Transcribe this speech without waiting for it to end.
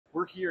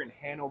We're here in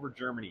Hanover,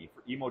 Germany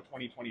for EMO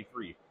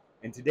 2023.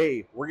 And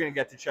today we're going to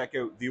get to check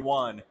out the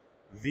one,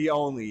 the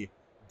only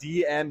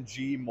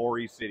DMG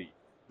MORI City.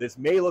 This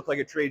may look like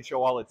a trade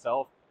show all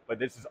itself, but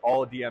this is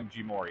all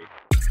DMG MORI.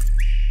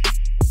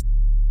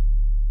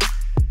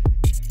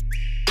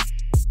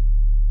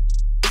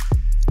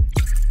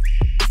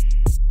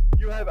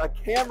 You have a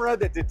camera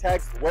that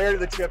detects where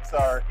the chips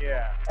are,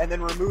 and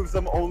then removes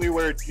them only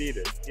where it's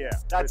needed.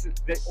 That's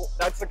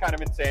the kind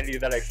of insanity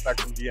that I expect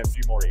from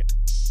DMG MORI.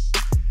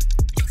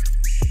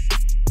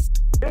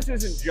 This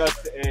isn't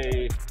just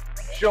a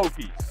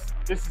showpiece.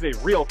 This is a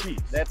real piece.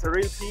 That's a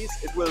real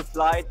piece. It will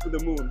fly to the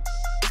moon.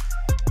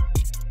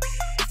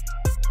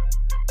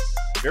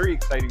 Very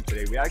exciting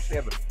today. We actually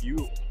have a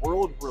few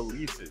world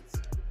releases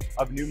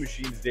of new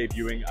machines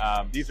debuting.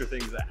 These are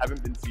things that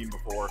haven't been seen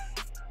before.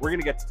 We're going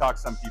to get to talk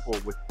to some people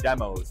with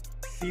demos,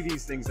 see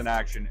these things in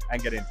action,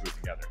 and get into it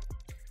together.